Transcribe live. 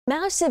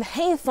Massive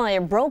hay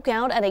fire broke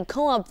out at a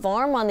co-op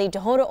farm on the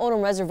Tohoto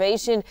O'odham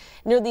Reservation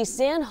near the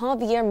San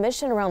Javier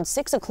Mission around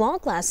 6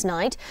 o'clock last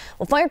night.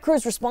 Well, fire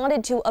crews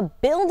responded to a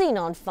building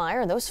on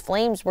fire. Those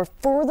flames were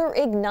further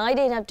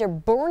ignited after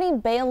burning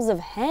bales of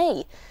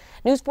hay.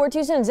 News 4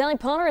 Tucson's Allie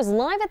Potter is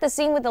live at the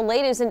scene with the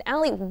latest. And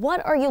Allie,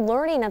 what are you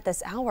learning at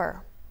this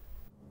hour?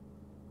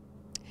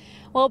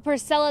 Well,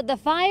 Priscilla, the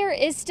fire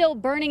is still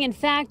burning. In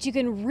fact, you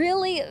can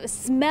really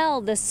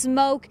smell the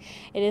smoke.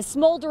 It is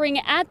smoldering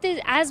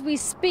as we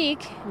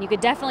speak. You could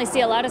definitely see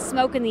a lot of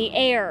smoke in the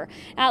air.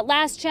 At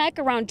last check,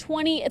 around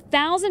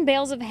 20,000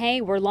 bales of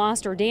hay were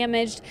lost or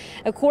damaged.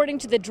 According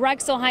to the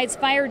Drexel Heights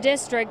Fire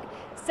District,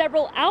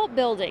 several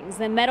outbuildings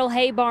and metal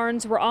hay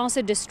barns were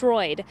also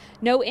destroyed.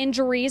 No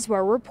injuries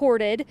were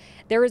reported.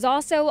 There is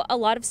also a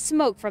lot of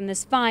smoke from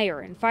this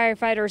fire, and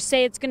firefighters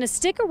say it's going to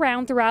stick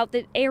around throughout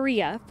the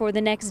area for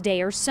the next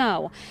day or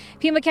so.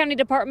 Pima County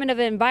Department of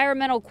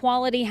Environmental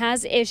Quality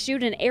has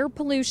issued an air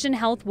pollution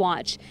health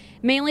watch,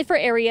 mainly for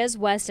areas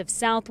west of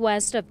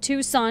southwest of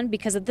Tucson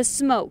because of the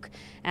smoke.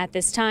 At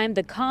this time,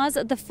 the cause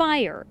of the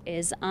fire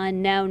is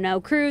unknown. Now,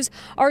 crews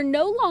are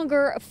no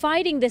longer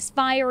fighting this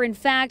fire. In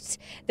fact,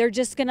 they're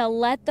just going to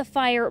let the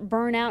fire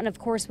burn out. And of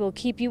course, we'll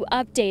keep you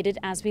updated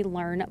as we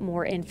learn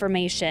more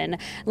information.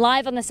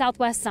 Live on the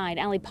southwest side,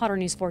 Allie Potter,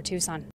 News 4 Tucson.